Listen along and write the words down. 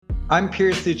I'm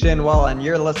Pierce Eugene Wall, and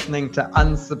you're listening to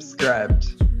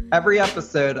Unsubscribed. Every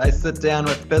episode, I sit down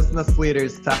with business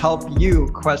leaders to help you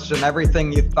question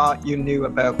everything you thought you knew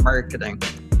about marketing.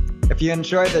 If you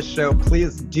enjoy this show,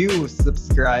 please do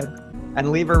subscribe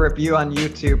and leave a review on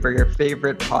YouTube or your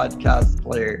favorite podcast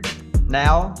player.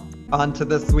 Now, on to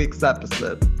this week's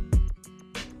episode.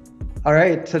 All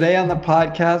right, today on the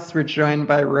podcast, we're joined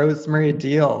by Rosemary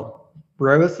Deal.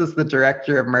 Rose is the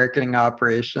Director of Marketing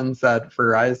Operations at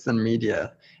Verizon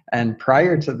Media. And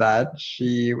prior to that,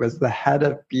 she was the head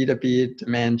of B2B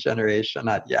demand generation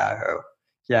at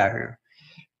Yahoo.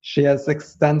 She has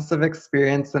extensive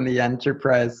experience in the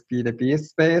enterprise B2B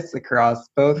space across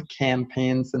both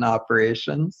campaigns and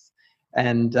operations.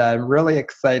 And I'm really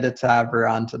excited to have her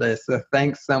on today. So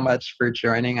thanks so much for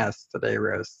joining us today,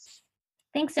 Rose.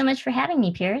 Thanks so much for having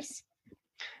me, Pierce.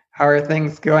 How are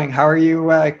things going? How are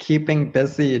you keeping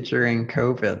busy during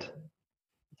COVID?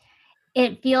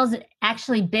 It feels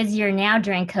actually busier now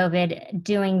during COVID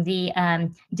doing the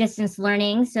distance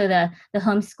learning, so the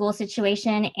homeschool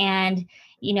situation and,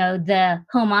 the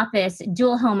home office,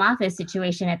 dual home office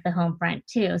situation at the home front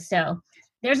too. So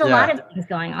there's a lot of things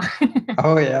going on.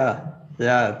 Oh, yeah.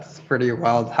 Yeah, it's pretty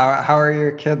wild. How are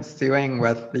your kids doing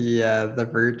with the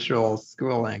virtual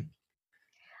schooling?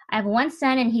 I have one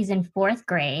son and he's in 4th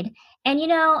grade. And,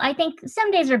 I think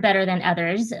some days are better than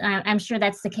others. I'm sure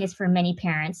that's the case for many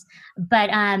parents. But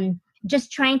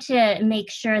just trying to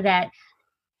make sure that,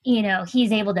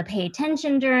 he's able to pay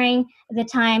attention during the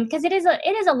time, because it is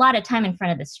a lot of time in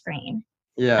front of the screen.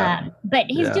 Yeah. But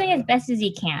he's doing as best as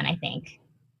he can, I think.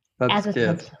 That's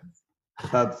good.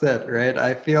 That's it, right?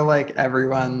 I feel like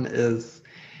everyone is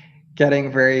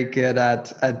getting very good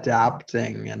at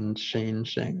adapting and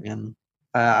changing. And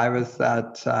I was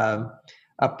at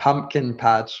a pumpkin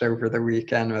patch over the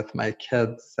weekend with my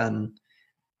kids, and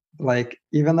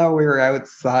even though we were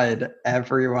outside,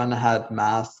 everyone had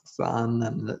masks on,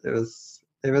 and it was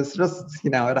just,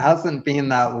 it hasn't been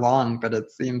that long, but it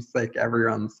seems like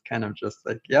everyone's kind of just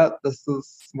like, yeah, this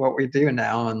is what we do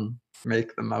now, and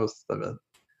make the most of it.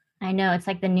 I know, it's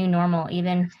like the new normal.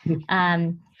 Even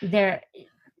there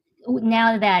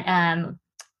now that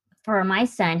for my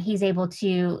son, he's able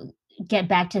to get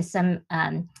back to some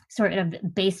sort of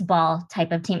baseball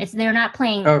type of team. They're not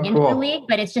playing interleague,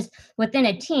 but it's just within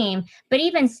a team. But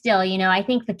even still, I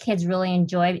think the kids really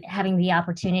enjoy having the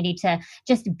opportunity to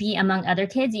just be among other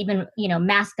kids, even,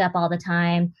 mask up all the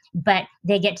time, but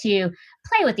they get to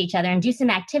play with each other and do some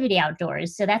activity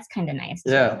outdoors. So that's kind of nice.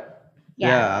 Yeah,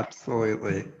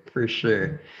 absolutely. For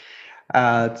sure.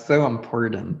 It's so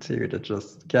important too to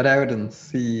just get out and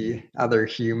see other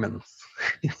humans.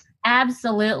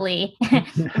 Absolutely.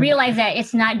 Realize that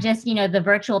it's not just, the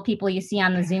virtual people you see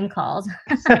on the Zoom calls.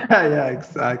 Yeah,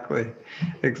 exactly.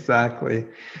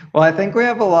 Well, I think we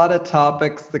have a lot of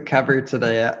topics to cover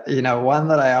today. One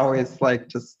that I always like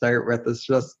to start with is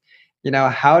just,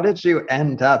 how did you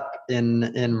end up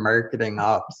in marketing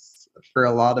ops? For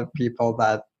a lot of people,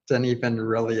 that didn't even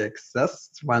really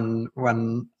exist when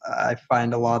I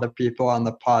find a lot of people on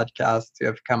the podcast who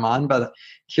have come on, but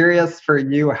curious for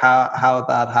you how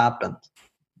that happened.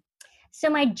 So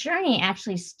my journey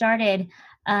actually started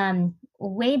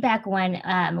way back when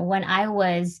I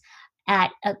was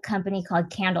at a company called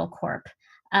Candle Corp.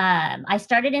 I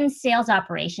started in sales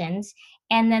operations,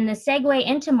 and then the segue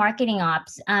into marketing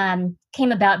ops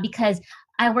came about because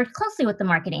I worked closely with the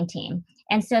marketing team.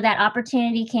 And so that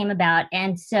opportunity came about.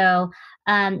 And so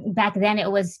back then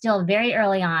it was still very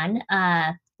early on.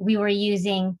 We were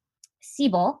using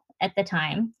Siebel at the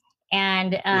time,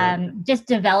 and just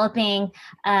developing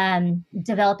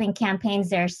campaigns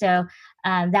there. So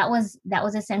that was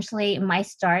essentially my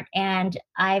start. And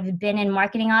I've been in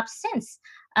marketing ops since.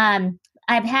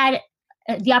 I've had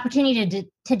the opportunity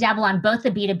to dabble on both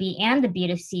the B2B and the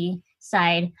B2C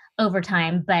side over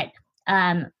time, but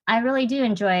I really do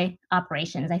enjoy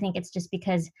operations. I think it's just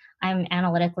because I'm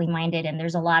analytically minded, and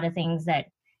there's a lot of things that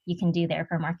you can do there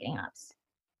for marketing ops.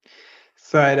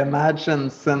 So I'd imagine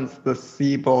since the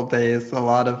Siebel days, a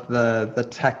lot of the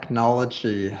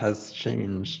technology has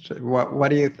changed. What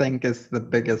do you think is the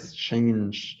biggest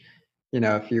change,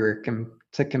 if you were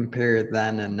to compare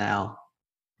then and now?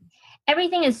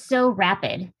 Everything is so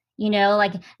rapid.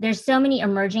 There's so many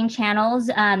emerging channels.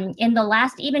 In the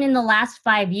last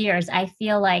 5 years, I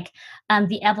feel like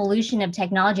the evolution of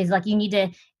technology is like you need to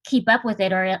keep up with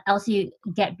it or else you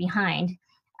get behind.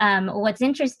 What's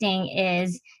interesting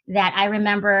is that I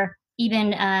remember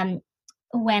even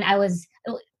when I was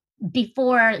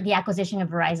before the acquisition of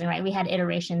Verizon, right? We had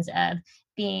iterations of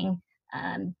being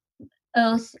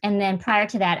Oath, and then prior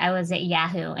to that, I was at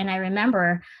Yahoo. And I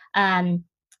remember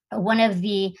one of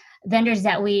the vendors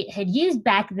that we had used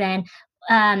back then,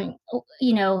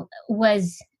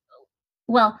 was,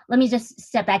 well, let me just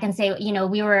step back and say,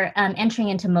 we were entering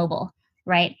into mobile,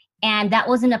 right? And that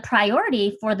wasn't a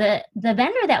priority for the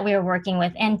vendor that we were working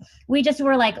with. And we just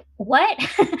were like, what?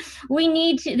 We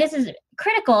need to, this is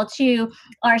critical to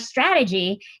our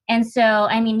strategy. And so,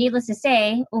 I mean, needless to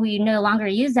say, we no longer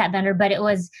use that vendor, but it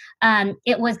was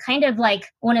kind of like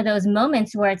one of those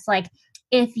moments where it's like,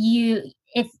 if you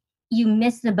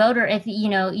miss the boat, or if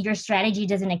your strategy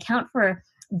doesn't account for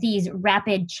these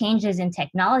rapid changes in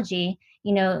technology,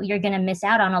 you're going to miss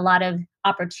out on a lot of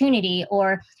opportunity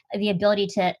or the ability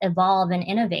to evolve and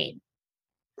innovate.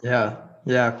 Yeah,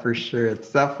 yeah, for sure. It's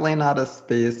definitely not a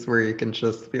space where you can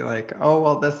just be like, oh,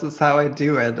 well, this is how I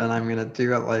do it, and I'm going to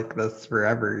do it like this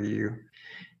forever. You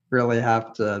really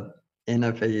have to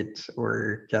innovate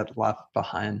or get left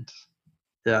behind.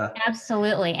 Yeah.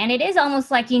 Absolutely. And it is almost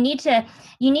like you need to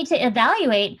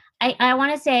evaluate. I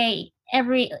want to say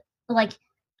every, like,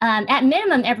 at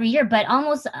minimum every year, but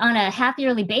almost on a half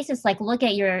yearly basis, like look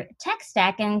at your tech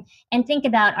stack and think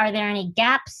about, are there any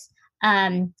gaps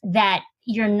that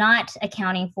you're not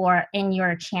accounting for in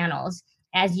your channels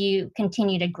as you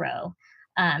continue to grow.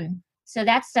 So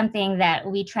that's something that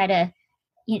we try to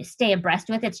stay abreast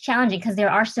with. It's challenging because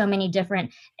there are so many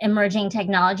different emerging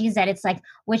technologies that it's like,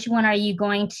 which one are you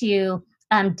going to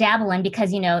dabble in?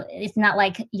 Because it's not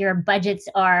like your budgets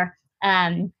are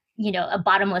a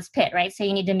bottomless pit, right? So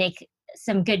you need to make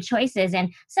some good choices,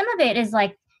 and some of it is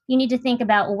like you need to think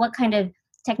about, well, what kind of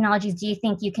technologies do you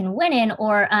think you can win in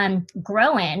or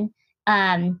grow in,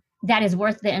 that is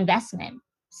worth the investment.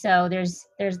 So there's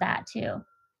that too.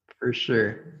 For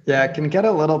sure. Yeah, it can get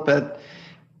a little bit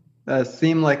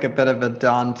seem like a bit of a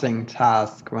daunting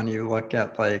task when you look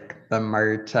at like the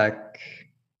MarTech,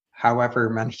 however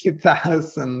many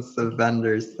thousands of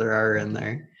vendors there are in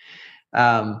there.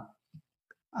 Um,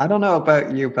 I don't know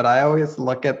about you, but I always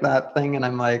look at that thing and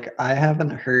I'm like, I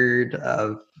haven't heard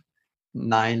of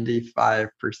 95%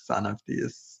 of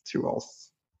these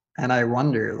tools. And I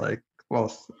wonder, like,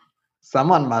 well,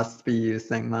 someone must be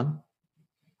using them.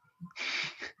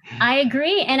 I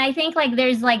agree. And I think like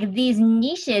there's like these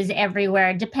niches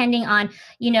everywhere, depending on,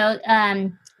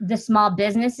 the small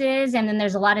businesses. And then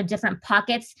there's a lot of different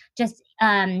pockets just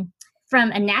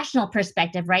from a national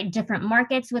perspective, right? Different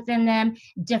markets within them,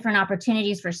 different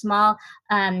opportunities for small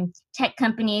tech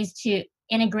companies to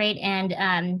integrate and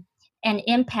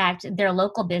impact their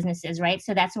local businesses, right?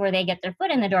 So that's where they get their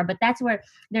foot in the door. But that's where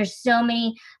there's so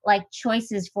many like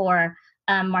choices for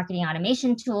marketing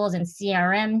automation tools and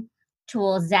CRM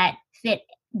tools that fit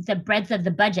the breadth of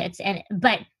the budgets. And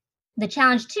but the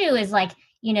challenge too is like,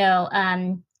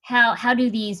 how do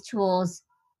these tools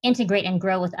integrate and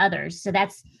grow with others? So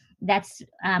that's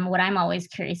what I'm always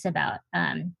curious about.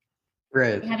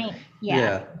 Right. Yeah.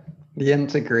 Yeah. The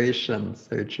integrations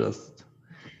are just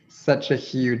such a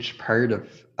huge part of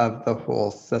the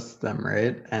whole system,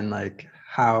 right? And like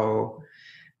how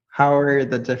are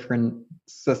the different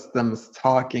systems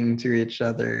talking to each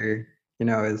other?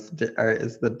 Is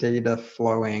the data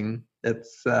flowing?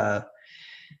 It's a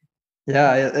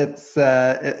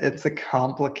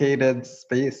complicated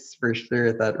space for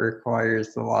sure that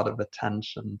requires a lot of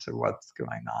attention to what's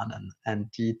going on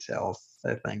and details,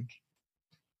 I think.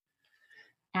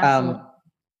 Absolutely. Um,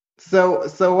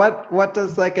 so what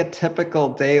does like a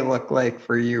typical day look like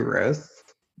for you, Rose?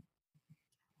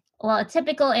 Well, a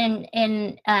typical in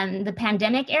the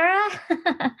pandemic era,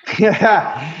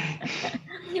 Yeah.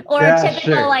 or a Yeah,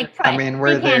 typical sure. like I mean,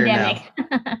 we're there pre-pandemic.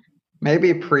 now.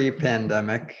 Maybe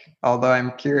pre-pandemic, although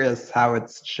I'm curious how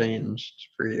it's changed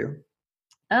for you.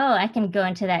 Oh, I can go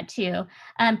into that too.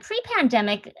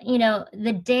 Pre-pandemic,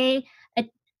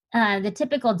 the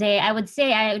typical day, I would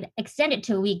say I would extend it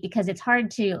to a week because it's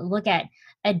hard to look at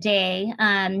a day.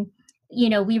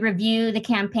 We review the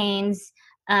campaigns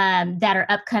that are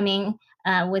upcoming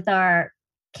with our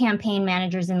campaign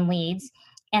managers and leads,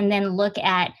 and then look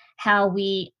at how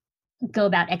we go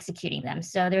about executing them.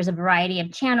 So there's a variety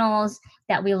of channels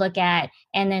that we look at,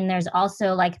 and then there's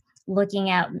also like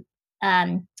looking at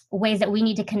ways that we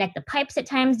need to connect the pipes at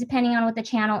times, depending on what the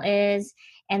channel is.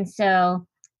 And so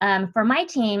for my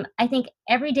team, I think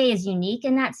every day is unique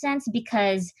in that sense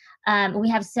because we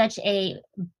have such a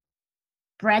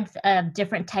breadth of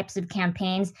different types of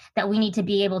campaigns that we need to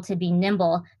be able to be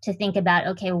nimble to think about,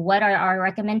 okay, what are our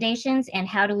recommendations and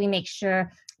how do we make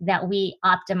sure that we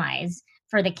optimize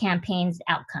for the campaign's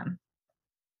outcome.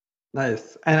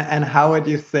 Nice. And how would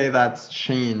you say that's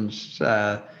changed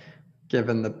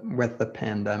given with the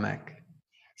pandemic?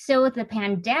 So with the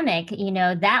pandemic,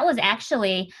 that was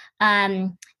actually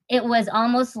it was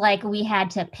almost like we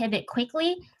had to pivot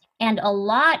quickly. And a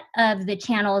lot of the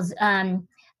channels,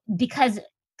 because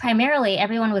primarily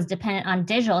everyone was dependent on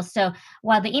digital. So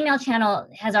while the email channel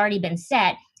has already been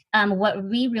set, what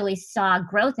we really saw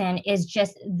growth in is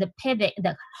just the pivot,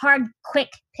 the hard, quick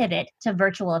pivot to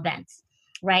virtual events,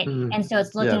 right? And so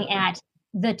it's looking at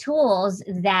the tools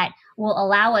that will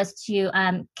allow us to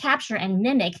capture and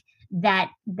mimic that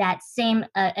same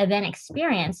event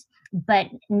experience, but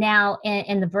now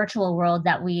in the virtual world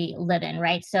that we live in,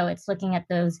 right? So it's looking at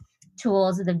those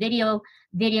tools, the video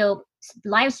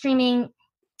live streaming,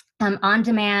 on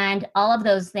demand, all of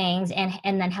those things, and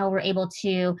then how we're able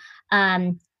to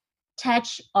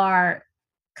touch our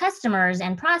customers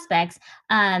and prospects,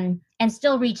 and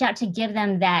still reach out to give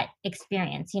them that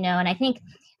experience, you know. And I think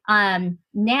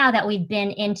now that we've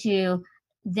been into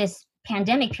this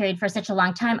pandemic period for such a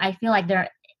long time, I feel like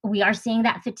we are seeing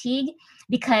that fatigue,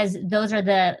 because those are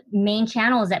the main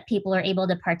channels that people are able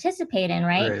to participate in,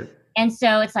 right? And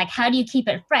so it's like, how do you keep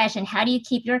it fresh, and how do you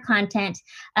keep your content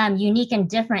unique and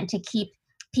different to keep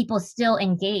people still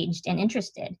engaged and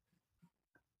interested?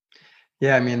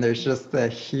 Yeah, I mean, there's just a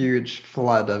huge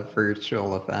flood of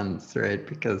virtual events, right?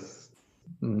 Because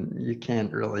you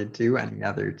can't really do any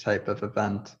other type of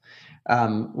event.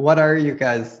 What are you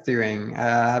guys doing?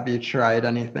 Have you tried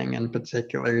anything in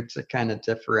particular to kind of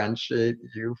differentiate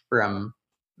you from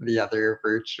the other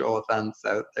virtual events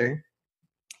out there?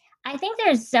 I think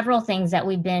there's several things that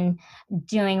we've been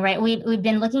doing, right? We've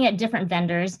been looking at different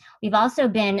vendors. We've also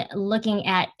been looking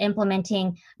at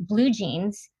implementing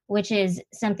BlueJeans, which is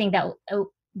something that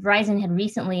Verizon had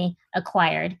recently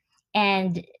acquired,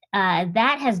 and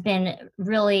that has been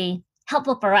really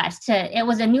helpful for us. It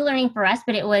was a new learning for us,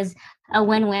 but it was a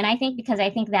win-win, I think, because I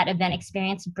think that event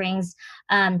experience brings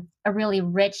a really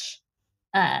rich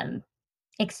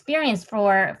experience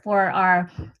for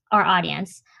our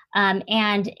audience.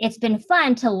 And it's been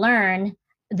fun to learn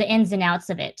the ins and outs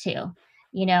of it too.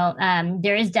 You know,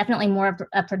 there is definitely more of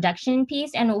a production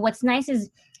piece. And what's nice is,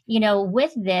 you know,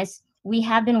 with this, we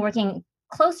have been working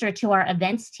closer to our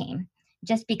events team,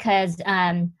 just because,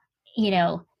 you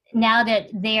know, now that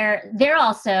they're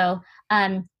also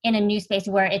in a new space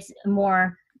where it's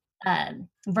more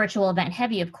virtual event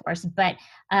heavy, of course, but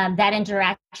that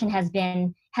interaction has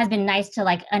been nice to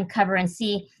like uncover and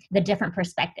see the different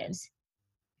perspectives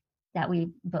that we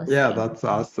both Yeah, see. that's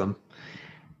awesome.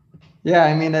 Yeah,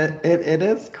 I mean, it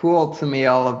is cool to me,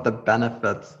 all of the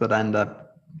benefits that end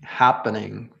up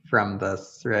happening from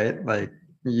this, right? Like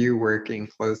you working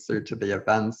closer to the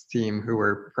events team, who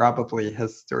were probably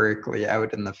historically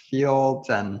out in the field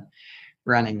and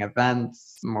running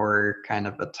events more kind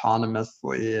of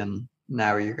autonomously, and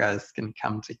now you guys can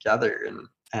come together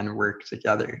and work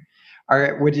together.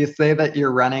 Would you say that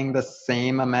you're running the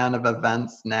same amount of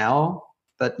events now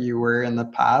that you were in the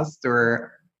past,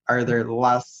 or are there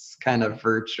less kind of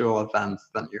virtual events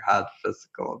than you had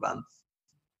physical events?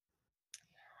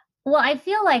 Well, I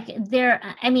feel like it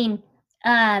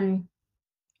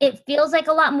feels like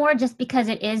a lot more just because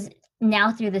it is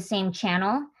now through the same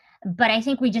channel, but I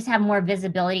think we just have more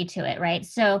visibility to it, right?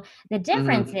 So the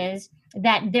difference is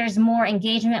that there's more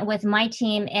engagement with my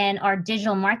team and our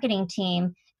digital marketing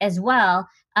team as well,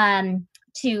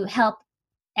 to help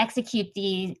execute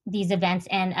these events,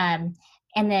 and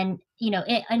then, you know,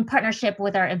 in partnership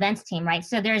with our events team, right?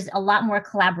 So there's a lot more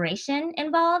collaboration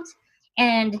involved,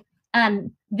 and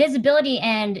visibility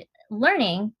and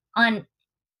learning on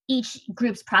each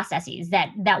group's processes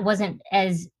that wasn't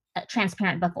as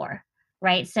transparent before,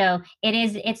 right? So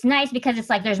it's nice because it's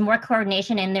like there's more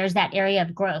coordination and there's that area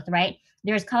of growth, right?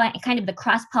 There's kind of the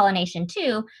cross pollination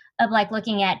too, of like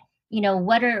looking at, you know,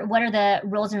 what are the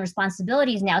roles and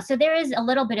responsibilities now. So there is a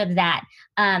little bit of that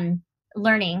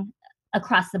learning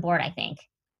across the board, I think.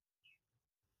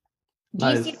 Do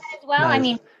you see Nice, that as well? I nice.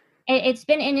 mean, it's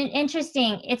been an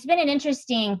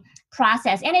interesting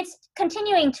process, and it's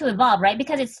continuing to evolve, right?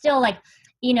 Because it's still like,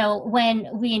 you know, when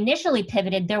we initially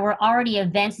pivoted, there were already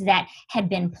events that had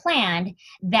been planned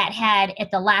that had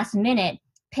at the last minute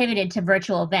pivoted to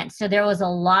virtual events. So there was a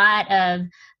lot of,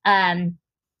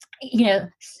 you know,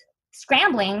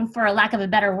 scrambling, for a lack of a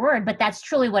better word, but that's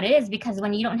truly what it is, because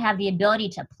when you don't have the ability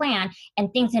to plan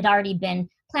and things had already been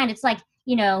planned, it's like,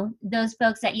 you know, those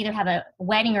folks that either have a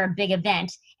wedding or a big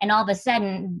event and all of a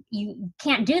sudden you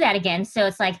can't do that again. So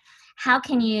it's like, how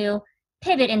can you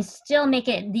pivot and still make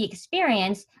it the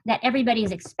experience that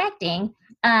everybody's expecting,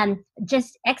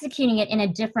 just executing it in a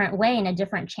different way, in a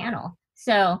different channel.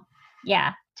 So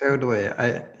yeah. Totally.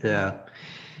 Yeah.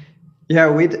 Yeah,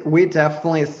 we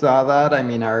definitely saw that. I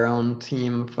mean, our own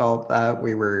team felt that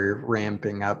we were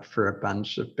ramping up for a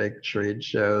bunch of big trade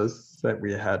shows that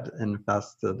we had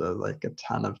invested like a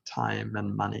ton of time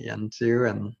and money into,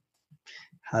 and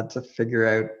had to figure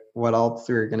out what else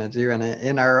we were going to do. And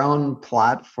in our own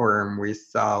platform, we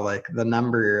saw like the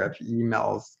number of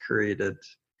emails created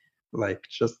like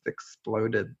just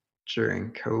exploded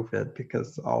during COVID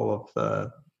because all of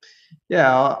the,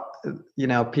 yeah,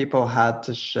 people had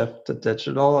to shift to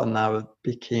digital, and that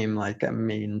became like a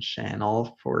main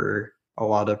channel for a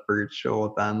lot of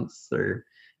virtual events or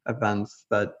events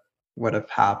that would have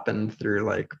happened through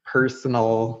like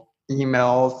personal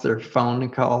emails or phone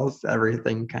calls.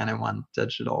 Everything kind of went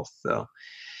digital. So,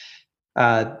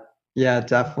 uh, yeah,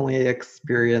 definitely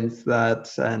experienced that.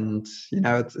 And,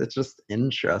 it's just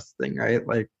interesting, right?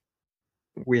 Like,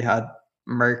 we had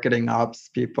marketing ops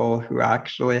people who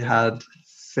actually had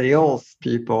sales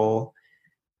people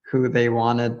who they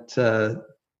wanted to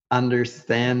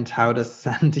understand how to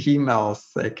send emails,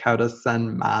 like how to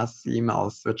send mass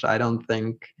emails, which I don't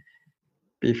think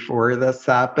before this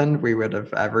happened we would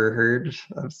have ever heard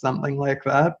of something like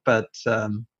that. But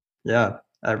yeah,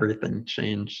 everything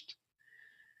changed.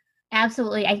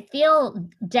 Absolutely. I feel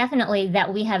definitely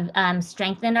that we have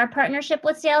strengthened our partnership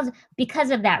with sales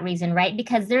because of that reason, right?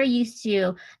 Because they're used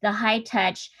to the high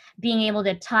touch, being able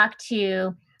to talk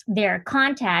to their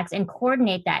contacts and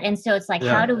coordinate that. And so it's like,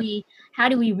 Yeah. how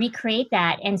do we recreate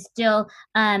that and still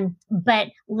but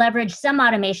leverage some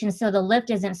automation so the lift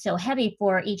isn't so heavy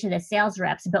for each of the sales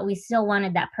reps, but we still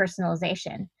wanted that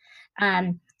personalization.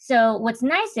 So what's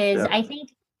nice is Yeah. I think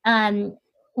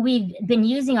we've been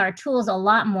using our tools a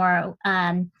lot more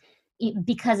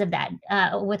because of that,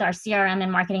 with our CRM and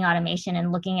marketing automation,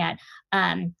 and looking at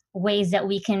ways that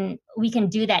we can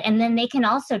do that. And then they can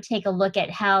also take a look at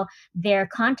how their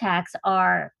contacts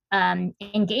are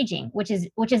engaging, which is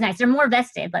nice. They're more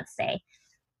vested, let's say.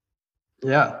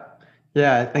 Yeah.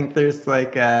 Yeah, I think there's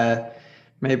like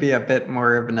maybe a bit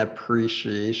more of an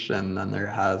appreciation than there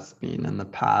has been in the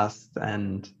past,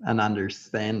 and an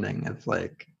understanding of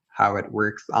like how it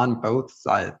works on both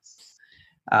sides.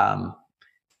 Um,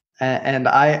 and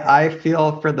I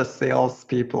feel for the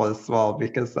salespeople as well,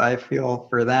 because I feel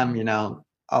for them,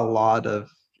 a lot of,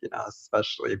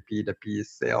 especially B2B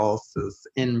sales is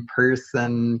in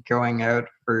person, going out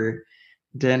for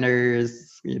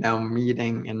dinners,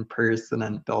 meeting in person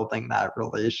and building that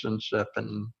relationship,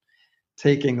 and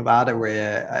taking that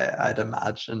away, I'd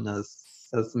imagine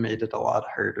has made it a lot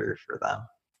harder for them.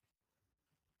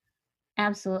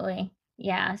 Absolutely.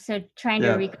 Yeah. So trying to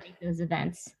Yeah. recreate those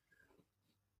events.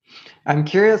 I'm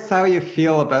curious how you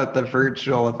feel about the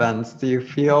virtual events. Do you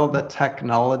feel the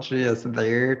technology is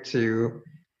there to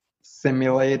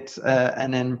simulate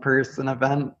an in-person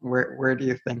event? Where do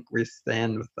you think we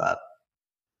stand with that?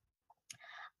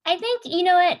 I think, you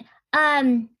know what,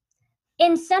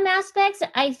 in some aspects,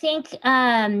 I think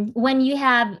when you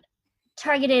have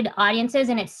targeted audiences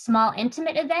and it's small,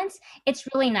 intimate events, it's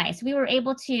really nice. We were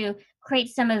able to create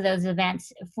some of those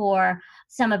events for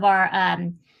some of our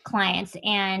clients,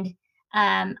 and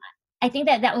I think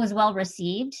that that was well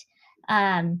received.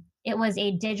 It was a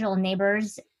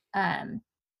um,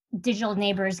 digital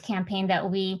neighbors campaign that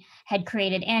we had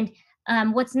created, and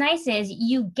what's nice is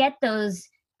you get those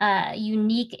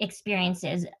unique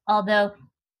experiences. Although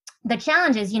the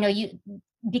challenge is, you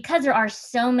because there are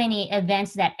so many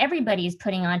events that everybody is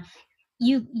putting on,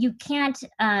 you can't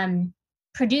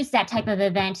produce that type of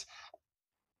event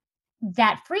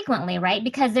that frequently, right?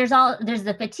 Because there's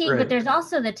the fatigue, but Right. there's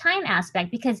also the time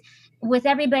aspect, because with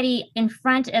everybody in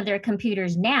front of their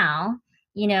computers now,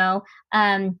 you know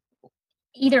um,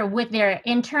 either with their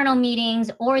internal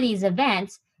meetings or these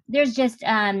events, there's just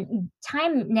time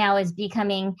now is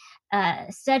becoming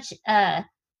such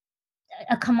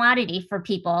a commodity for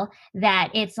people, that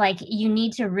it's like you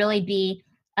need to really be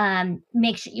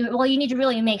make sure you need to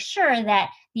really make sure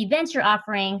that the events you're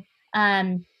offering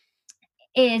um,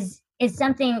 is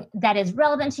something that is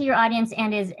relevant to your audience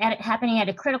and is happening at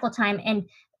a critical time, and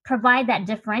provide that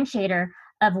differentiator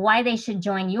of why they should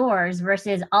join yours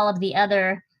versus all of the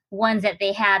other ones that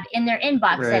they have in their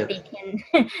inbox that Right. they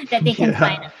can that they can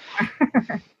sign Yeah. up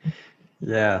for.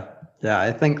 Yeah. Yeah.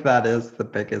 I think that is the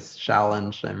biggest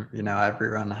challenge. And,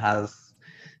 everyone has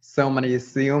so many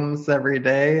Zooms every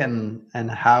day, and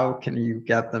how can you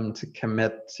get them to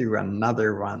commit to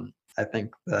another one? I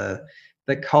think the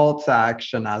call to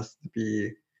action has to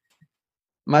be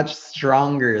much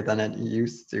stronger than it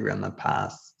used to in the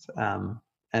past.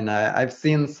 And I've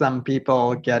seen some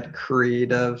people get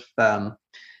creative.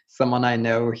 Someone I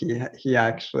know, he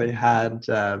actually had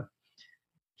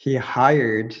he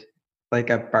hired like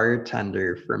a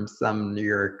bartender from some New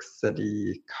York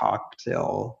City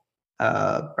cocktail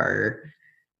bar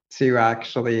to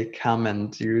actually come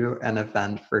and do an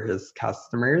event for his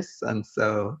customers. And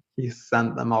so he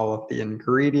sent them all of the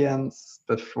ingredients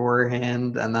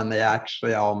beforehand, and then they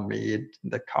actually all made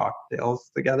the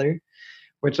cocktails together,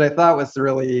 which I thought was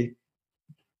really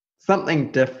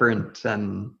something different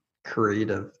and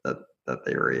creative that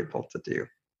they were able to do.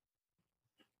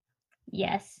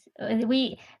 Yes,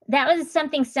 that was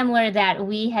something similar that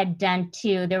we had done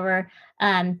too. There were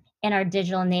in our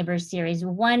Digital Neighbors series,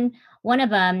 one of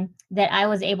them that I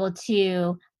was able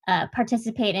to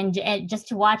participate in just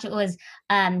to watch. It was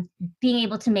being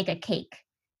able to make a cake,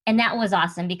 and that was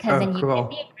awesome because then you get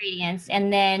the ingredients,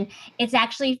 and then it's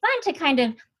actually fun to kind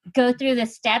of go through the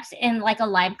steps in like a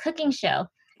live cooking show.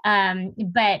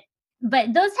 But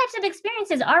those types of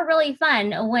experiences are really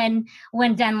fun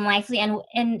when done nicely, and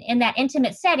in that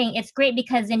intimate setting, it's great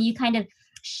because then you kind of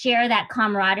share that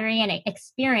camaraderie and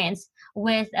experience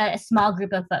with a small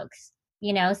group of folks,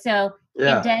 so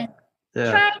it does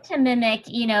try to mimic,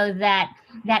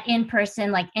 that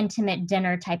in-person, like intimate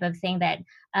dinner type of thing that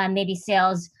maybe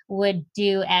sales would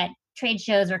do at trade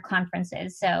shows or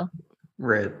conferences. So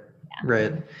right.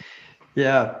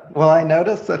 Yeah, well, I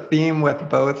noticed a theme with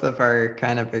both of our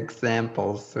kind of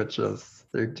examples, which is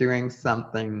they're doing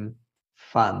something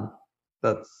fun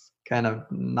that's kind of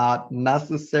not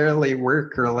necessarily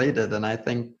work related. And I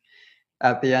think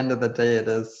at the end of the day, it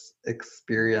is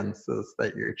experiences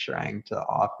that you're trying to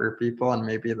offer people. And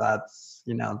maybe that's,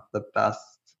 the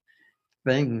best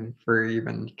thing for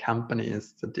even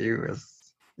companies to do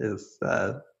is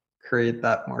create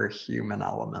that more human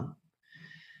element.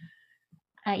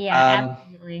 Yeah,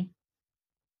 absolutely.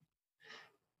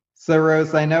 So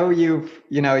Rose, I know you've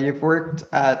worked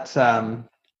at some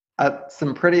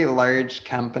pretty large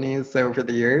companies over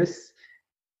the years.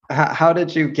 How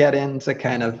did you get into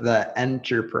kind of the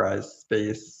enterprise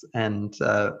space, and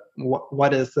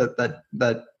what is it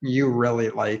that you really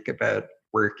like about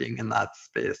working in that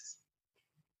space?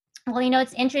 Well,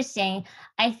 it's interesting.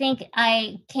 I think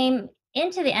I came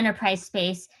into the enterprise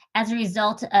space as a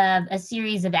result of a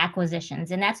series of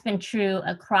acquisitions, and that's been true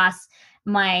across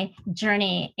my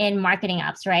journey in marketing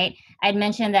ops, right? I'd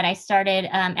mentioned that I started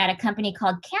at a company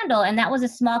called Candle, and that was a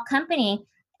small company,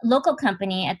 local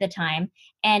company at the time,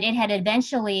 and it had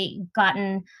eventually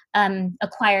gotten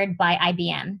acquired by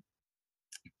IBM.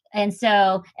 And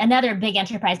so another big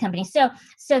enterprise company. So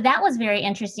that was very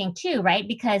interesting too, right?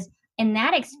 Because in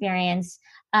that experience,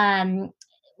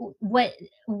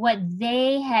 what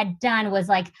they had done was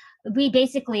like we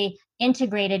basically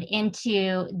integrated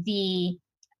into the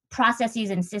processes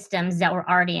and systems that were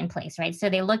already in place, right? So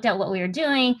they looked at what we were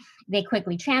doing, they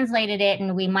quickly translated it,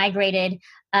 and we migrated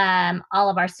all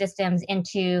of our systems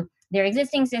into their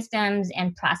existing systems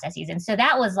and processes. And so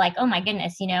that was like, oh my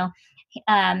goodness,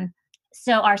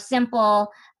 so our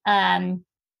simple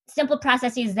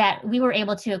processes that we were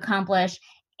able to accomplish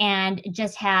and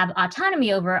just have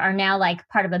autonomy over are now like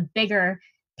part of a bigger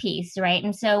piece, right?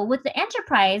 And so with the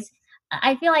enterprise,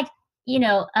 I feel like,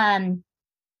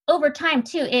 over time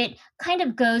too, it kind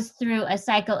of goes through a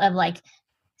cycle of like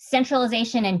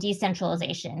centralization and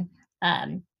decentralization,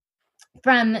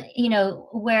 from,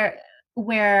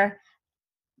 where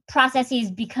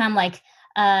processes become like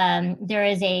there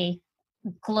is a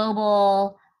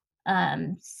global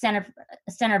center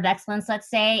of excellence, let's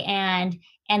say, and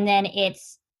then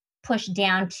it's pushed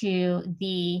down to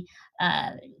the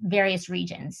various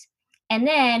regions, and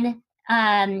then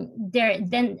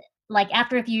like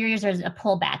after a few years there's a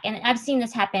pullback, and I've seen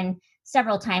this happen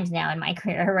several times now in my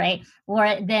career, right?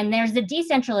 Or then there's the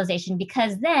decentralization,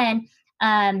 because then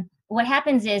what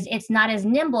happens is it's not as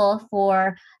nimble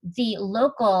for the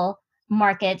local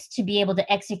markets to be able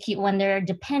to execute when they're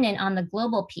dependent on the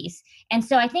global piece. And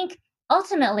so I think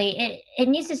ultimately it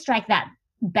needs to strike that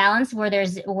balance where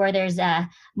there's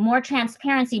more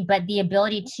transparency, but the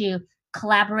ability to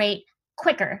collaborate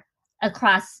quicker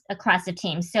across the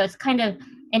team. So it's kind of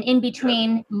an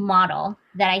in-between model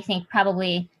that I think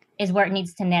probably is where it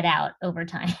needs to net out over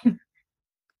time.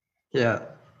 Yeah.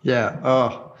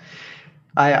 Oh,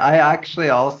 I actually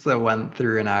also went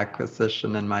through an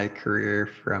acquisition in my career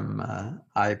from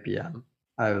IBM.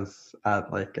 I was at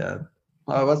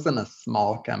it wasn't a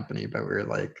small company, but we were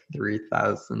like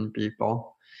 3,000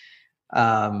 people.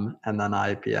 And then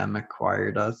IBM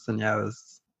acquired us. And yeah, it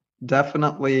was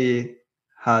definitely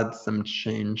had some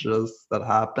changes that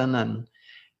happen. And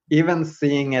even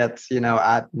seeing it,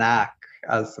 at NAC,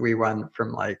 as we went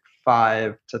from like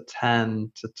 5 to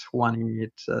 10 to 20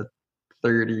 to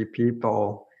 30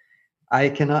 people, I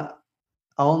cannot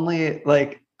only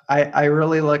I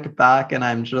really look back and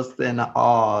I'm just in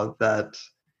awe that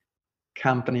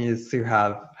companies who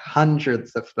have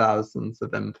hundreds of thousands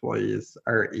of employees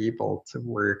are able to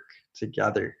work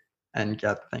together and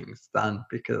get things done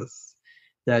because,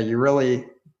 yeah, you really,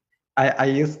 I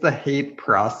used to hate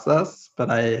process,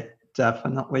 but I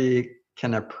definitely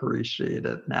can appreciate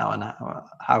it now and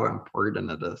how important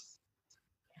it is.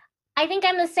 I think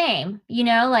I'm the same,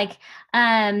 like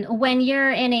when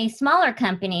you're in a smaller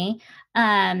company,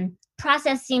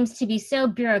 process seems to be so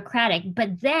bureaucratic.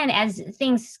 But then as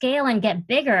things scale and get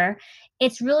bigger,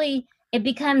 it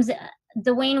becomes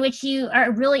the way in which you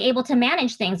are really able to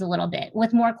manage things a little bit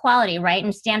with more quality, right?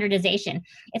 And standardization.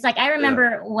 It's like I Yeah.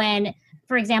 remember when,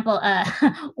 for example,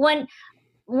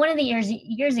 one of the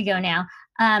years ago now,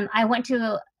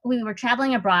 we were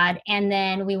traveling abroad and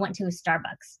then we went to a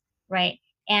Starbucks, right?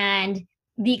 And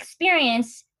the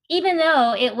experience, even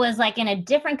though it was like in a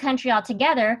different country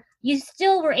altogether, you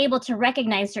still were able to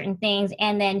recognize certain things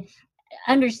and then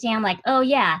understand like, oh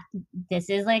yeah, this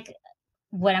is like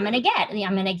what I'm going to get.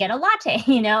 I'm going to get a latte,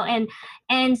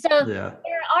 and so Yeah.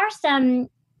 there are some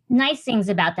nice things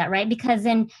about that, right? Because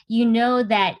then you know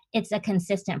that it's a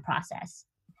consistent process.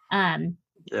 Um,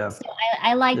 Yeah. so I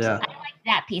Yeah. liked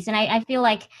that piece, and I feel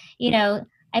like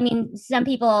I mean, some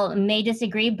people may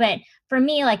disagree, but for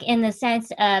me, like in the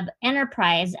sense of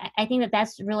enterprise, I think that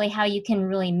that's really how you can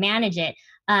really manage it.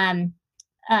 Um,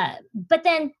 but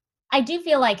then I do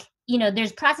feel like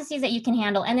there's processes that you can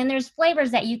handle, and then there's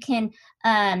flavors that you can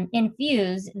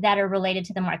infuse that are related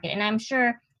to the market. And I'm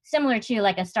sure similar to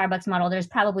like a Starbucks model, there's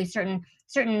probably certain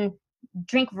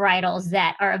drink varietals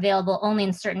that are available only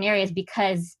in certain areas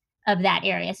because of that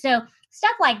area. So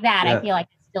stuff like that, I Yeah. feel like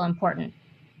is still important.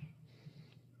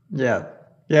 Yeah.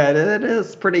 Yeah, it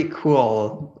is pretty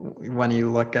cool when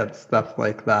you look at stuff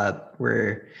like that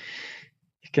where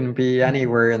you can be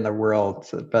anywhere in the world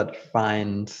but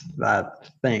find that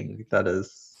thing that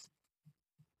is,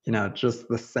 just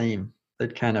the same.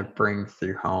 It kind of brings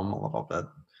you home a little bit.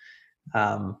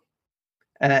 Um,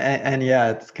 and yeah,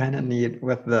 it's kind of neat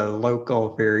with the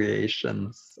local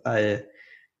variations. I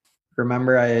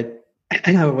remember I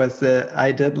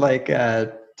did like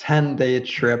a 10-day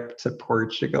trip to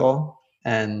Portugal,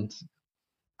 and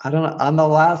I don't know, on the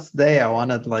last day I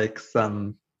wanted like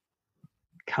some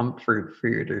comfort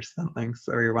food or something.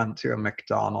 So we went to a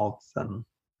McDonald's and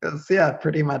it was, yeah,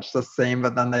 pretty much the same,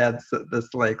 but then they had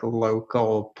this like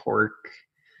local pork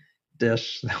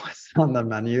dish that was on the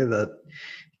menu that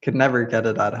you could never get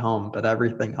it at home, but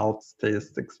everything else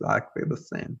tastes exactly the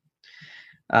same.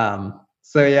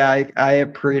 So yeah, I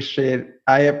appreciate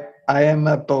I am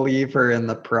a believer in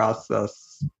the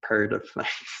process part of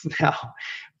things now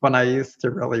when I used to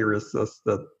really resist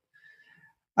it.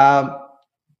 Um,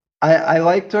 I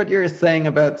liked what you were saying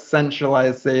about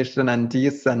centralization and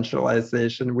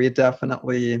decentralization. We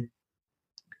definitely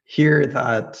hear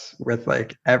that with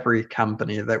like every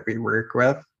company that we work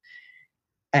with.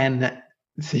 And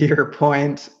to your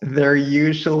point, they're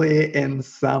usually in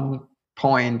some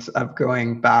point of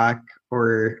going back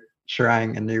or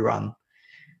trying a new one.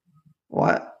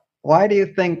 What why do you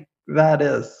think that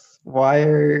is?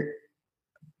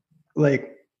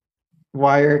 Like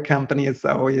why are companies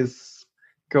always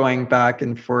going back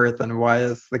and forth, and why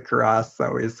is the grass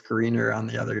always greener on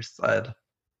the other side?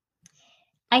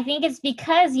 I think it's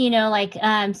because, like,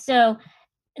 so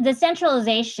the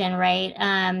centralization,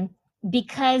 right?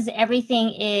 Because everything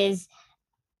is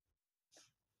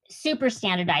super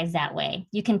standardized that way,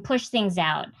 you can push things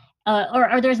out,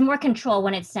 or there's more control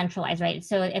when it's centralized, right?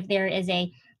 So if there is a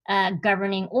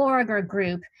governing org or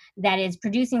group that is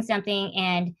producing something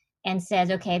and says,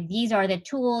 okay, these are the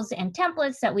tools and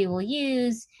templates that we will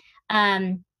use,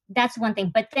 that's one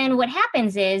thing. But then what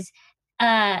happens is,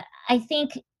 I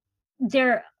think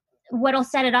there what'll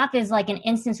set it off is like an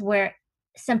instance where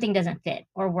something doesn't fit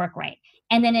or work right,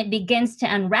 and then it begins to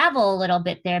unravel a little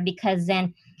bit there, because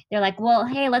then they're like, well,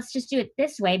 hey, let's just do it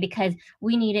this way because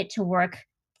we need it to work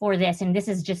for this, and this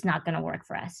is just not going to work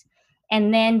for us.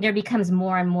 And then there becomes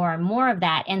more and more and more of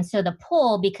that, and so the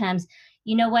pull becomes,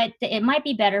 you know what, it might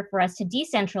be better for us to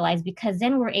decentralize, because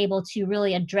then we're able to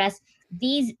really address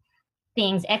these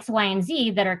things X, Y, and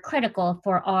Z that are critical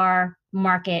for our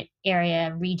market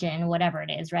area, region, whatever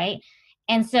it is, right?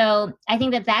 And so I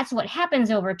think that that's what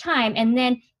happens over time. And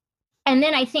then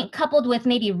I think, coupled with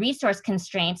maybe resource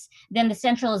constraints, then the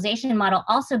centralization model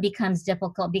also becomes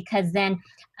difficult, because then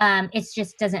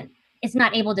it's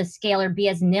not able to scale or be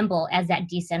as nimble as that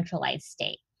decentralized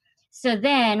state. So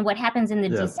then what happens in the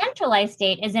Yeah. decentralized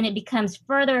state is then it becomes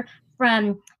further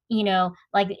from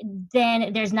like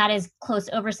then there's not as close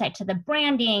oversight to the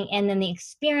branding and then the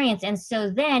experience. And so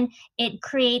then it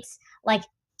creates like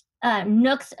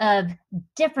nooks of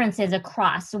differences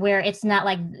across where it's not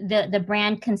like the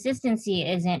brand consistency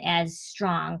isn't as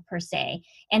strong per se.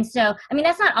 And so, I mean,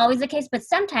 that's not always the case, but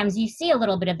sometimes you see a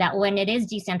little bit of that when it is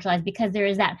decentralized because there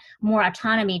is that more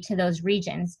autonomy to those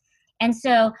regions. And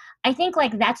so I think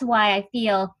like that's why I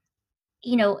feel,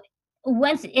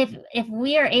 once if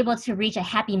we are able to reach a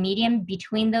happy medium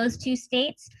between those two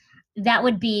states, that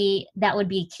would be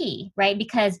key, right?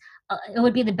 Because it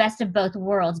would be the best of both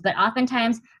worlds. But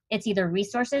oftentimes it's either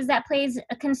resources that plays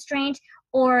a constraint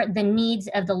or the needs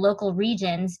of the local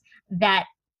regions that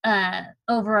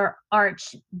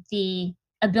overarch the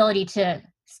ability to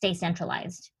stay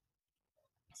centralized.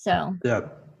 So Yeah.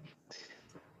 what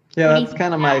Yeah, do you that's think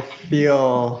kind of of my that?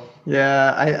 feel.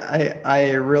 Yeah,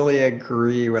 I really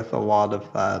agree with a lot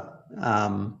of that.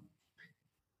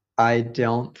 I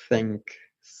don't think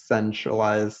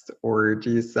centralized or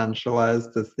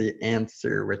decentralized is the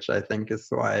answer, which I think is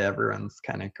why everyone's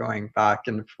kind of going back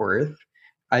and forth.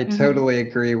 I Hmm. totally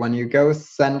agree. When you go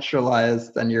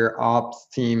centralized and your ops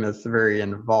team is very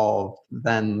involved,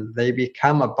 then they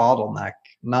become a bottleneck,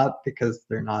 not because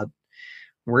they're not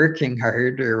working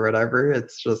hard or whatever.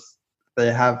 It's just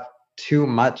they have too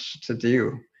much to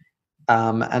do.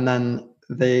 And then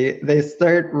they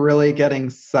start really getting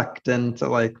sucked into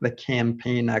like the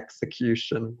campaign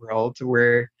execution world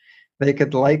where they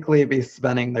could likely be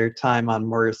spending their time on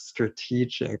more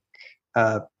strategic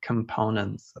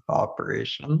components of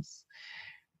operations.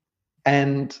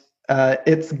 And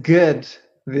it's good.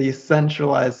 The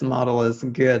centralized model is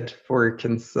good for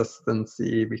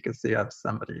consistency because you have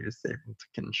somebody who's able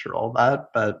to control that.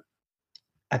 But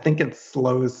I think it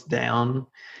slows down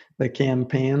the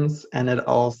campaigns and it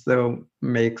also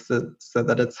makes it so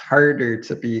that it's harder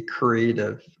to be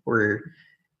creative or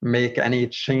make any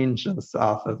changes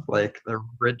off of like the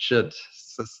rigid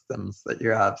systems that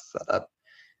you have set up.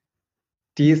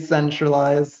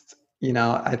 Decentralized,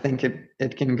 I think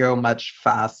it can go much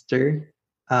faster.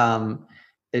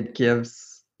 It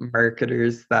gives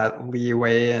marketers that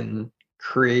leeway and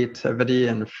creativity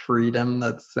and freedom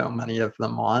that so many of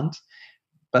them want.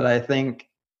 But I think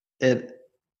it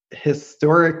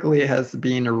historically has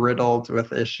been riddled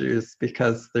with issues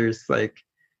because there's like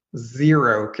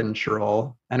zero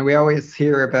control. And we always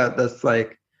hear about this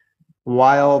like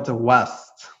Wild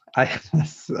West.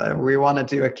 We want to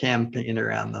do a campaign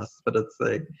around this, but it's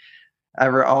like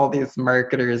ever all these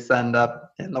marketers end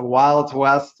up in the Wild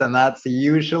West, and that's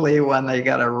usually when they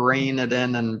gotta rein it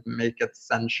in and make it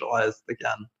centralized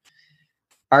again.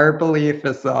 Our belief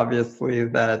is obviously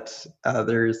that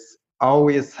there's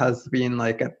always has been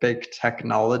like a big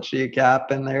technology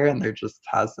gap in there, and there just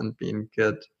hasn't been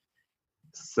good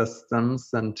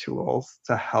systems and tools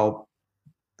to help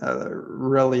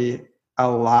really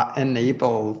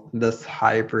enable this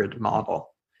hybrid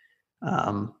model.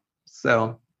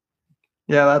 So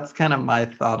yeah, that's kind of my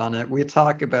thought on it. We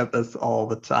talk about this all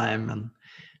the time and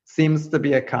seems to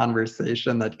be a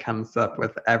conversation that comes up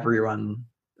with everyone,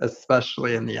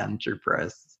 especially in the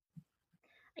enterprise.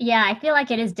 Yeah, I feel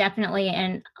like it is definitely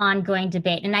an ongoing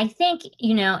debate. And I think,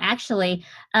 actually,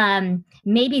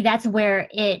 maybe that's where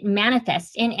it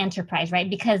manifests in enterprise, right?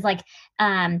 Because, like,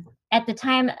 at the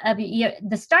time of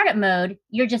the startup mode,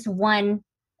 you're just one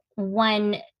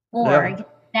org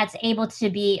Yep. that's able to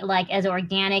be like as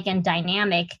organic and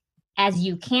dynamic as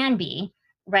you can be,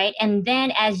 right? And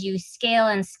then as you scale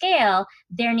and scale,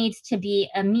 there needs to be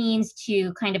a means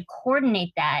to kind of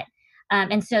coordinate that.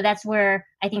 And so that's where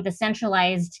I think the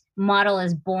centralized model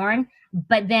is born.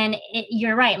 But then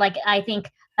you're right. Like, I think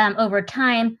over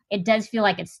time, it does feel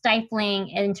like it's stifling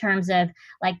in terms of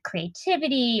like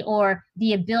creativity or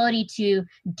the ability to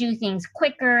do things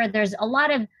quicker. There's a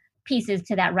lot of pieces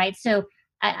to that, right? So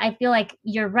I feel like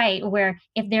you're right, where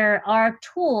if there are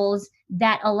tools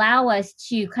that allow us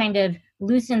to kind of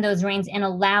loosen those reins and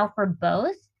allow for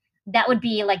both, that would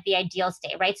be like the ideal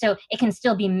state, right? So it can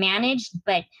still be managed,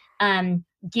 but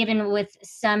given with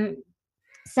some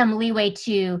leeway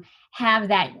to have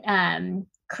that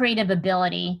creative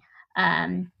ability,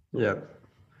 um, Yep.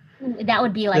 that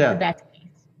would be like the Yeah. best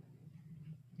case.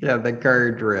 Yeah. The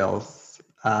guardrails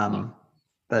Yeah.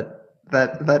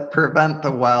 that prevent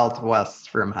the Wild West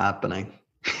from happening.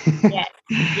 Yes.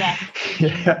 Yes.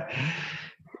 Indeed. Yeah.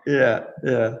 Yeah.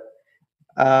 Yeah.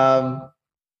 Um,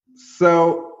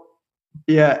 so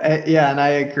yeah, and I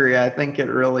agree. I think it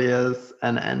really is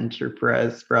an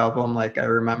enterprise problem. Like I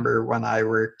remember when I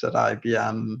worked at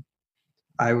IBM,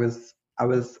 I was I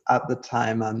was at the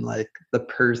time, I'm like the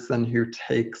person who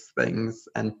takes things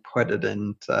and put it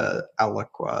into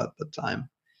Eloqua at the time.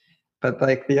 But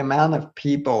like the amount of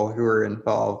people who are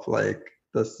involved, like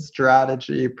the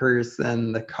strategy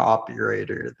person, the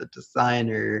copywriter, the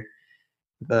designer,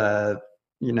 the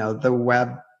the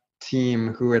web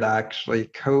team who would actually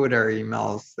code our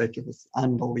emails, like it was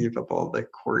unbelievable the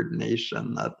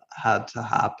coordination that had to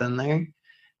happen there.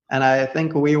 And I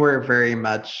think we were very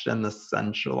much in the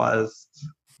centralized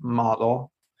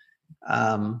model,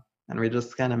 and we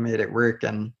just kind of made it work.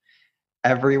 And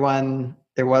everyone,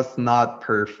 it was not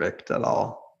perfect at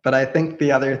all. But I think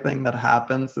the other thing that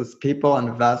happens is people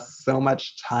invest so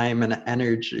much time and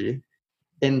energy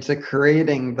into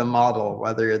creating the model,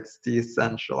 whether it's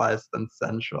decentralized and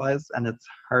centralized, and it's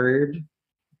hard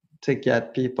to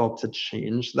get people to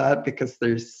change that because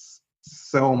there's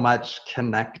so much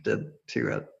connected to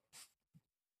it.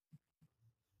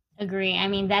 Agree. I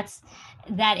mean, there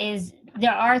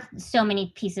are so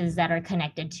many pieces that are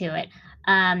connected to it.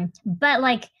 But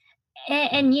like,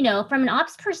 and from an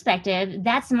ops perspective,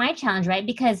 that's my challenge, right?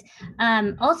 Because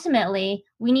ultimately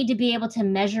we need to be able to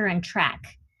measure and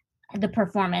track the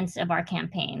performance of our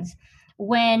campaigns.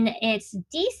 When it's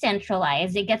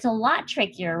decentralized, it gets a lot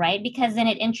trickier, right? Because then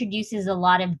it introduces a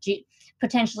lot of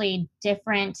potentially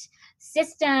different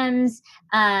systems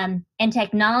and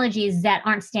technologies that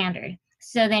aren't standard.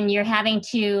 So then you're having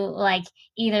to like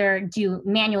either do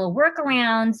manual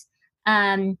workarounds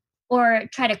or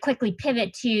try to quickly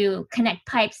pivot to connect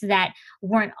pipes that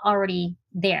weren't already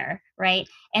there, right?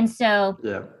 And so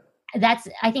Yeah.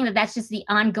 I think that's just the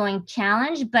ongoing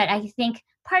challenge. But I think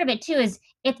part of it too is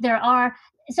if there are,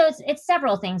 so it's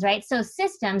several things, right? So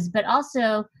systems, but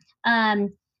also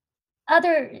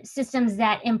other systems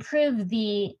that improve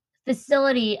the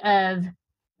facility of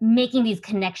making these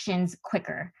connections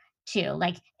quicker too,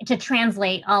 like to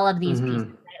translate all of these pieces,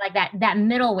 right? Like that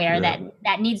middleware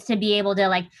that needs to be able to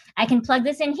like, I can plug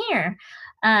this in here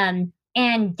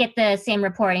and get the same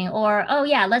reporting, or oh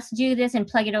yeah, let's do this and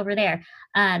plug it over there.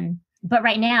 But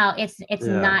right now it's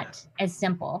not as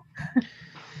simple.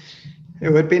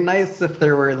 It would be nice if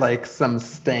there were like some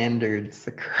standards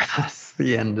across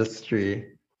the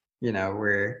industry,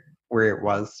 where it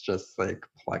was just like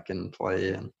plug and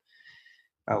play, and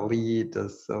a lead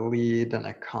is a lead and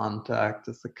a contact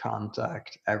is a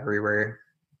contact everywhere.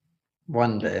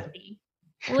 One day.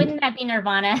 Wouldn't that be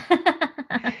nirvana?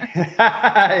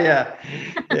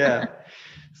 Yeah.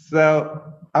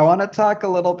 So I want to talk a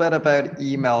little bit about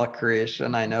email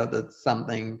creation. I know that's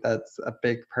something that's a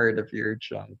big part of your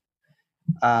job.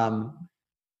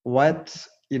 What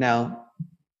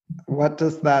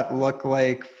does that look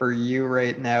like for you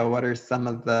right now? What are some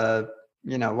of the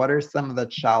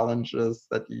challenges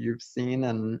that you've seen,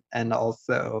 and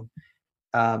also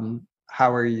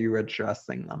how are you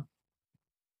addressing them?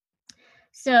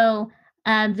 So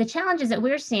the challenges that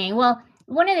we're seeing, well,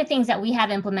 one of the things that we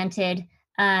have implemented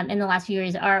in the last few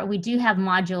years are we do have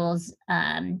modules,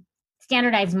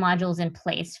 standardized modules in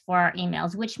place for our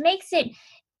emails, which makes it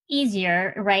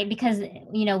easier, right? Because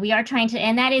we are trying to,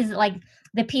 and that is like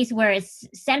the piece where it's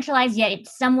centralized yet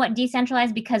it's somewhat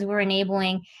decentralized, because we're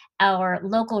enabling our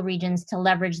local regions to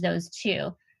leverage those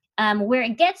too. Where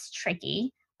it gets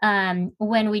tricky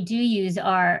when we do use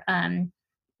our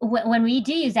when we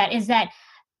do use that is that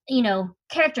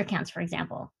character counts, for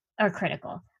example, are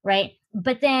critical, right?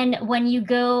 But then when you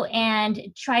go and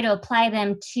try to apply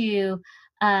them to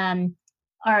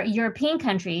our European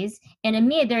countries, in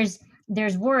EMEA, there's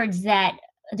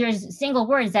single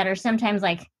words that are sometimes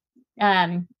like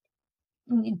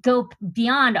go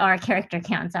beyond our character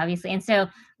counts, obviously. And so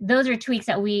those are tweaks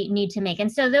that we need to make.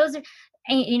 And so those are,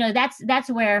 that's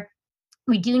where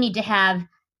we do need to have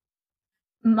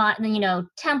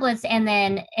templates and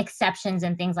then exceptions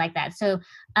and things like that. So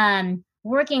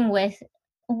working with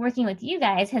you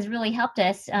guys has really helped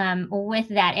us with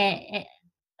that, and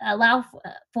allow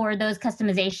for those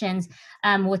customizations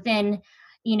within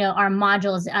our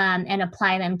modules and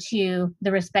apply them to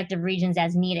the respective regions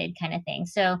as needed, kind of thing.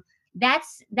 So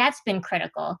that's been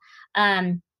critical.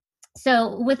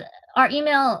 So with our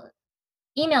email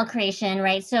creation,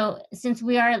 right? So since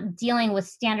we are dealing with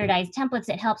standardized templates,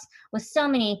 it helps with so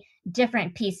many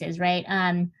different pieces, right?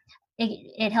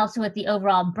 It helps with the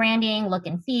overall branding, look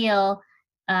and feel,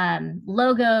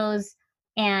 logos,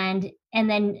 and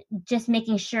then just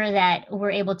making sure that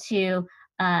we're able to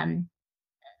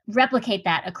replicate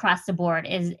that across the board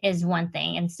is one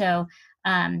thing. And so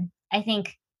I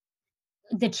think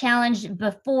the challenge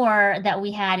before that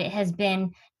we had, it has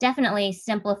been definitely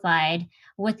simplified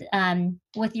with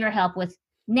your help with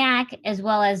Knack, as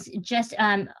well as just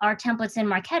our templates in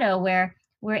Marketo, where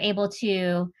we're able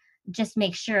to just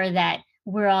make sure that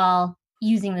we're all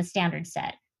using the standard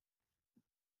set.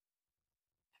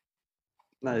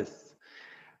 Nice.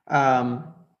 And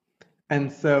yeah,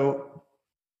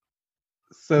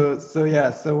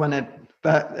 so when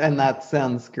that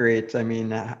sounds great. I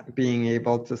mean, being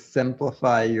able to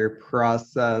simplify your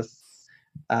process,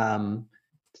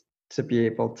 to be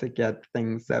able to get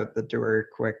things out the door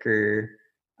quicker,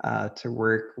 to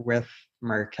work with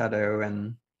Marketo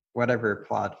and whatever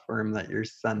platform that you're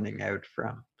sending out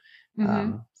from.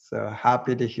 So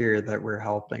happy to hear that we're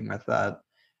helping with that.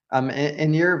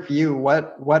 In your view,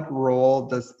 what role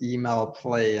does email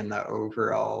play in the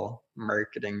overall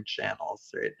marketing channels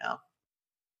right now?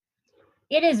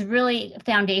 It is really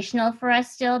foundational for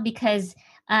us still, because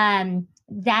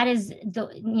that is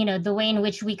the way in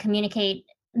which we communicate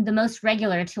the most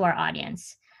regular to our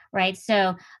audience, right?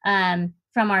 So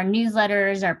from our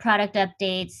newsletters, our product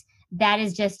updates, that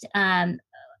is just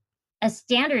a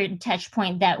standard touch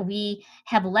point that we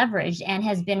have leveraged and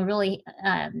has been really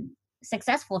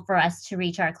successful for us to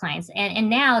reach our clients. And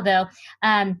now, though,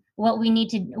 what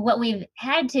we've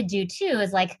had to do too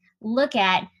is like look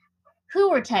at who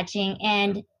we're touching,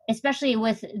 and especially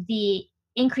with the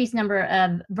increased number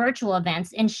of virtual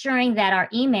events, ensuring that our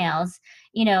emails,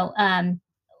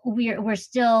 we're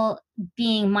still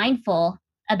being mindful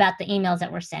about the emails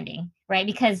that we're sending, right?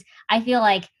 Because I feel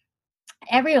like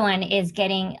everyone is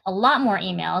getting a lot more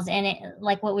emails, and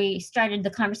like what we started the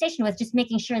conversation with, just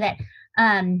making sure that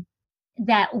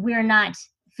that we're not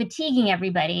fatiguing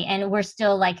everybody, and we're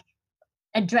still like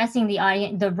addressing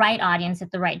the right audience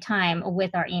at the right time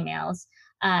with our emails.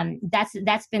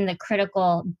 That's been the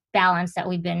critical balance that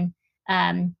we've been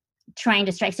trying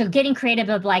to strike. So getting creative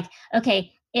of like,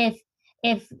 okay, if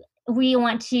we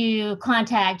want to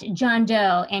contact John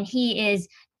Doe and he is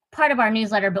part of our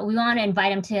newsletter, but we want to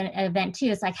invite him to an event too,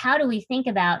 it's like, how do we think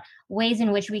about ways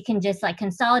in which we can just like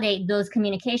consolidate those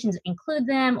communications, include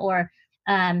them, or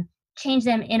change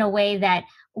them in a way that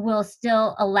will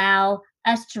still allow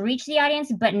us to reach the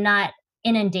audience, but not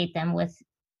inundate them with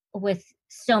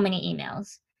so many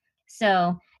emails.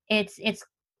 So it's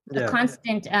a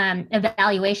constant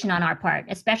evaluation on our part,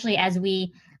 especially as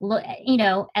we look,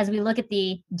 as we look at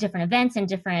the different events and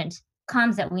different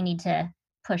comms that we need to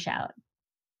push out.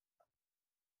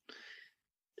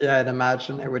 Yeah, I'd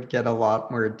imagine it would get a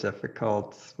lot more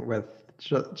difficult with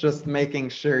just making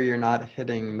sure you're not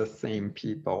hitting the same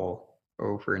people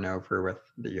over and over with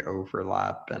the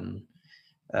overlap and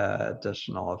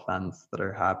additional events that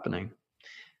are happening.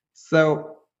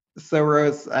 So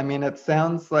Rose, I mean, it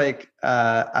sounds like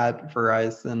at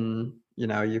Verizon,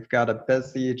 you've got a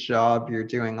busy job, you're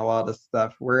doing a lot of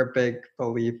stuff. We're a big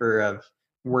believer of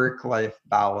work-life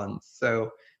balance.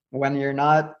 So when you're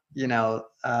not,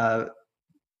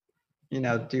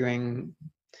 doing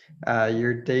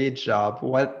your day job,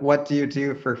 what do you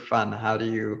do for fun? How do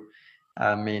you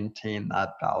maintain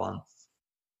that balance?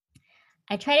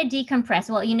 I try to decompress.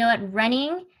 Well, you know what?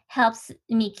 Running helps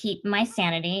me keep my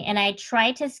sanity, and I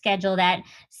try to schedule that.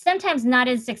 Sometimes not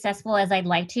as successful as I'd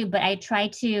like to, but I try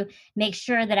to make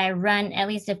sure that I run at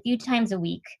least a few times a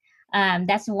week.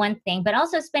 That's one thing. But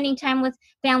also spending time with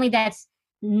family that's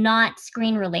not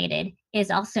screen related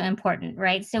is also important,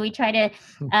 right? So we try to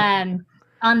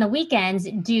on the weekends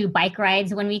do bike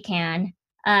rides when we can,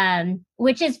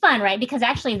 which is fun, right? Because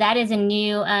actually that is a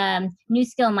new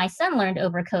skill my son learned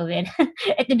over COVID.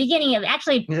 At the beginning of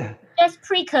just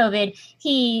pre-COVID,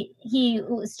 he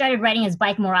started riding his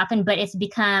bike more often, but it's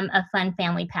become a fun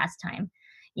family pastime,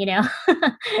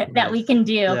 that we can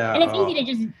do. Yeah, and it's easy to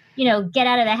just, get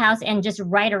out of the house and just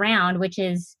ride around, which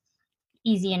is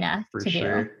easy enough to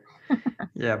do.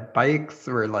 Yeah, bikes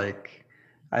were like,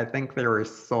 I think they were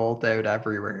sold out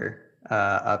everywhere.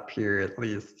 Up here, at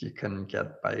least, you couldn't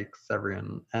get bikes.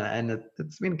 Everyone, and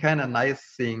it's been kind of nice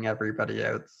seeing everybody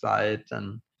outside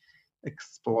and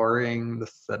exploring the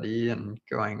city and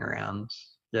going around.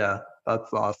 Yeah,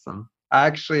 that's awesome. I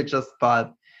actually just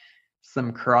bought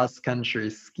some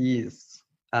cross-country skis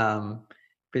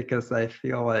because I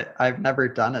feel like I've never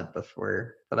done it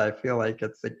before, but I feel like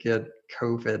it's a good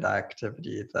COVID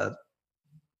activity that,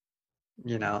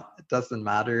 it doesn't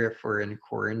matter if we're in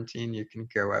quarantine, you can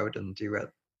go out and do it.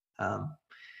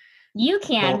 You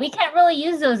can. We can't really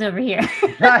use those over here.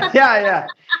 Yeah,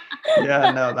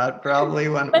 no, that probably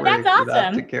wouldn't work. That's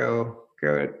awesome. You'd have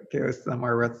to go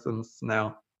somewhere with some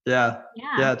snow. Yeah,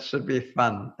 it should be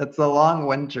fun. It's a long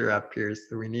winter up here,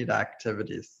 so we need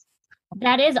activities.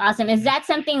 That is awesome. Is that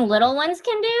something little ones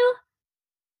can do?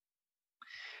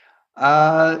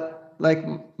 like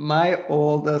my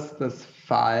oldest is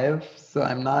 5, so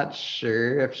I'm not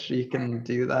sure if she can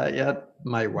do that yet.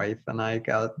 My wife and I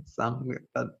got some,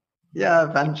 but yeah,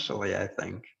 eventually I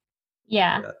think.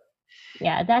 Yeah. Yeah.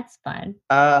 Yeah, that's fun.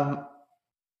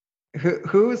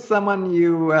 Who's someone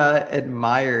you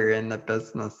admire in the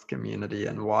business community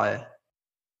and why?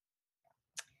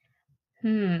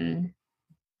 Hmm.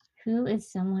 Who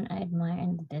is someone I admire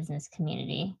in the business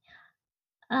community?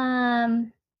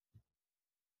 Um,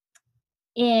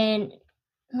 in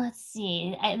let's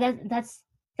see. That's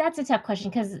a tough question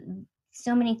because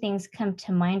so many things come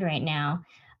to mind right now.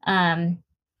 Um,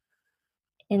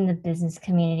 in the business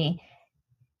community.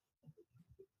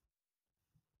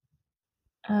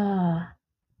 Uh,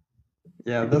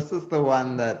 Yeah, this is the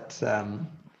one that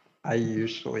I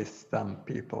usually stump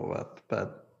people with,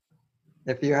 but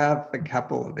if you have a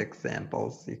couple of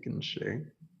examples, you can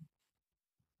share.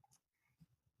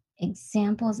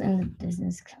 examples in the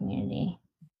business community.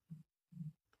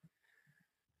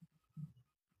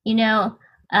 You know,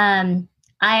 um,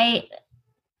 I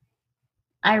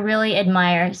I really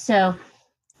admire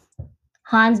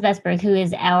Hans Vestberg, who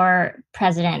is our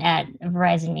president at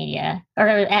Verizon Media or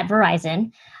at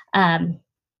Verizon. Um,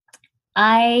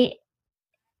 I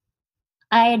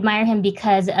I admire him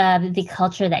because of the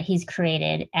culture that he's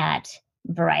created at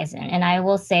Verizon, and I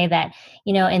will say that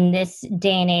in this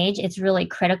day and age, it's really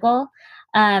critical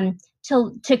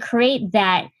to create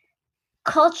that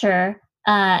culture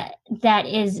that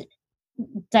is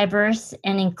diverse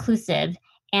and inclusive.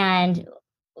 And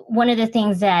one of the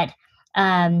things that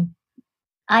um,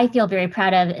 I feel very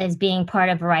proud of as being part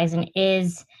of Verizon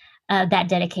is that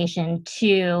dedication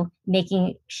to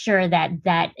making sure that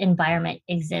that environment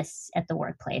exists at the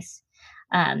workplace.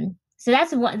 So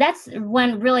that's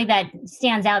one really that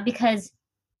stands out because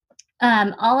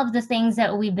all of the things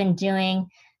that we've been doing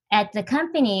at the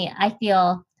company, I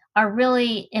feel, are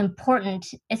really important,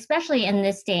 especially in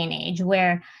this day and age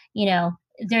where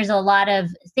there's a lot of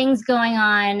things going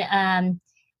on.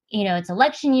 It's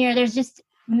election year. There's just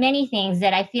many things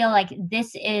that I feel like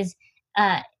this is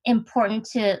important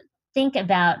to think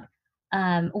about,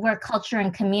 where culture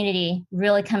and community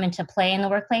really come into play in the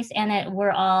workplace, and that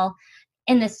we're all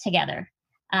in this together.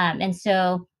 And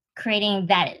so creating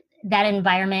that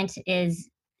environment is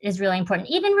really important,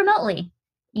 even remotely.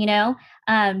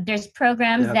 There's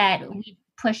programs Yep. that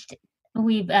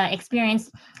we've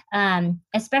experienced,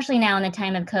 especially now in the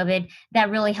time of COVID, that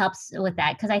really helps with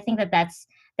that, because I think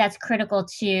that's critical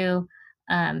to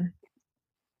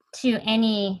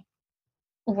any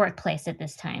workplace at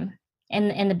this time.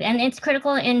 And it's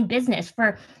critical in business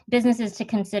for businesses to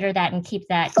consider that and keep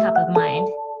that top of mind.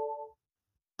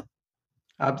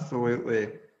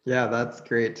 Absolutely. Yeah, that's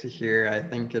great to hear. I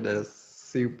think it is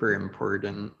super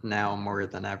important now more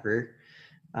than ever.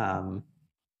 Um,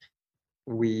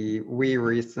 we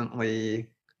recently,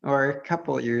 or a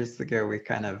couple of years ago, we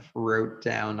kind of wrote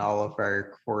down all of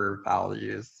our core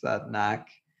values at NAC,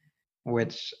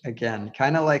 which again,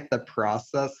 kind of like the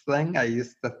process thing. I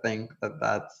used to think that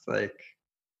that's like,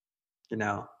 you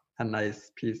know, a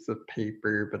nice piece of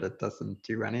paper, but it doesn't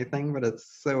do anything. But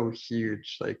it's so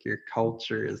huge. Like your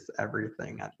culture is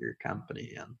everything at your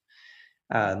company.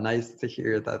 And nice to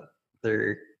hear that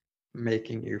they're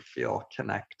making you feel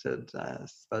connected,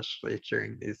 especially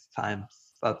during these times.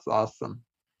 That's awesome.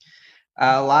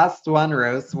 Last one,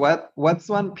 Rose. What's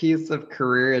one piece of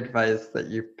career advice that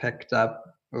you've picked up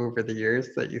over the years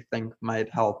that you think might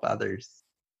help others?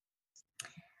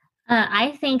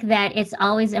 I think that it's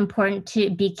always important to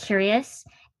be curious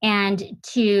and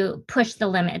to push the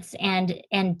limits and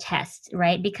test,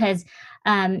 right? Because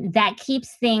that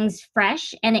keeps things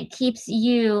fresh and it keeps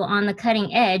you on the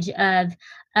cutting edge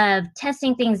of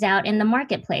testing things out in the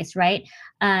marketplace, right?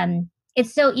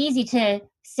 It's so easy to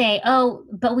say, "Oh,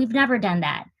 but we've never done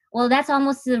that." Well, that's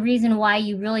almost the reason why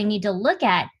you really need to look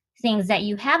at things that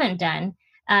you haven't done,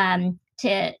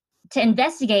 to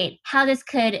investigate how this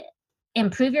could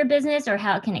improve your business or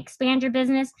how it can expand your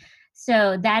business.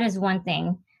 So that is one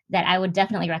thing that I would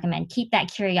definitely recommend. Keep that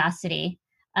curiosity,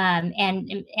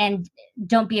 and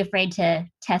don't be afraid to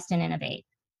test and innovate.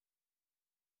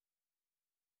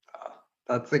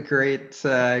 That's a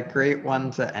great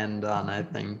one to end on, I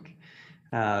think.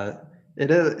 Uh,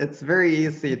 it's very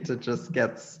easy to just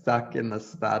get stuck in the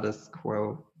status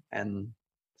quo and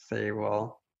say,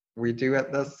 well, we do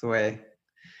it this way.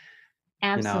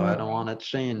 I don't Absolutely. want to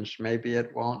change. Maybe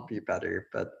it won't be better,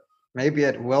 but maybe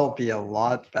it will be a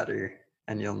lot better,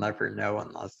 and you'll never know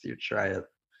unless you try it.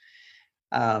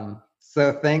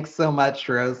 So thanks so much,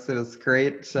 Rose. It was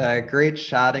great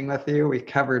chatting with you. We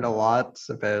covered a lot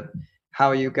about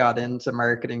how you got into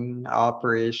marketing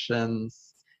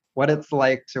operations, what it's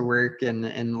like to work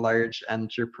in large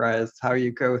enterprise, how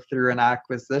you go through an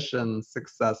acquisition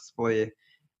successfully,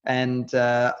 and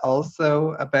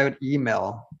also about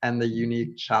email and the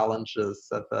unique challenges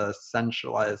of a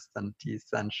centralized and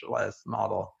decentralized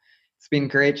model. It's been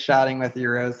great chatting with you,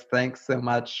 Rose. Thanks so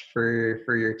much for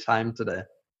your time today.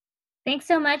 Thanks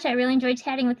so much. I really enjoyed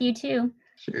chatting with you too.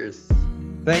 Cheers.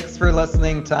 Thanks for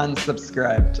listening to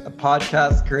Unsubscribed, a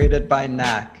podcast created by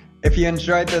Knack. If you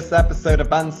enjoyed this episode of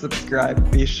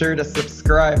Unsubscribed, be sure to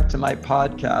subscribe to my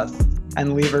podcast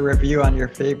and leave a review on your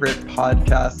favorite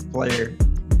podcast player.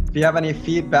 If you have any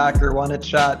feedback or want to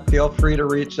chat, feel free to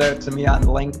reach out to me on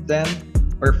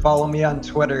LinkedIn or follow me on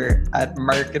Twitter at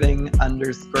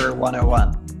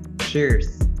marketing_101.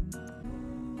 Cheers.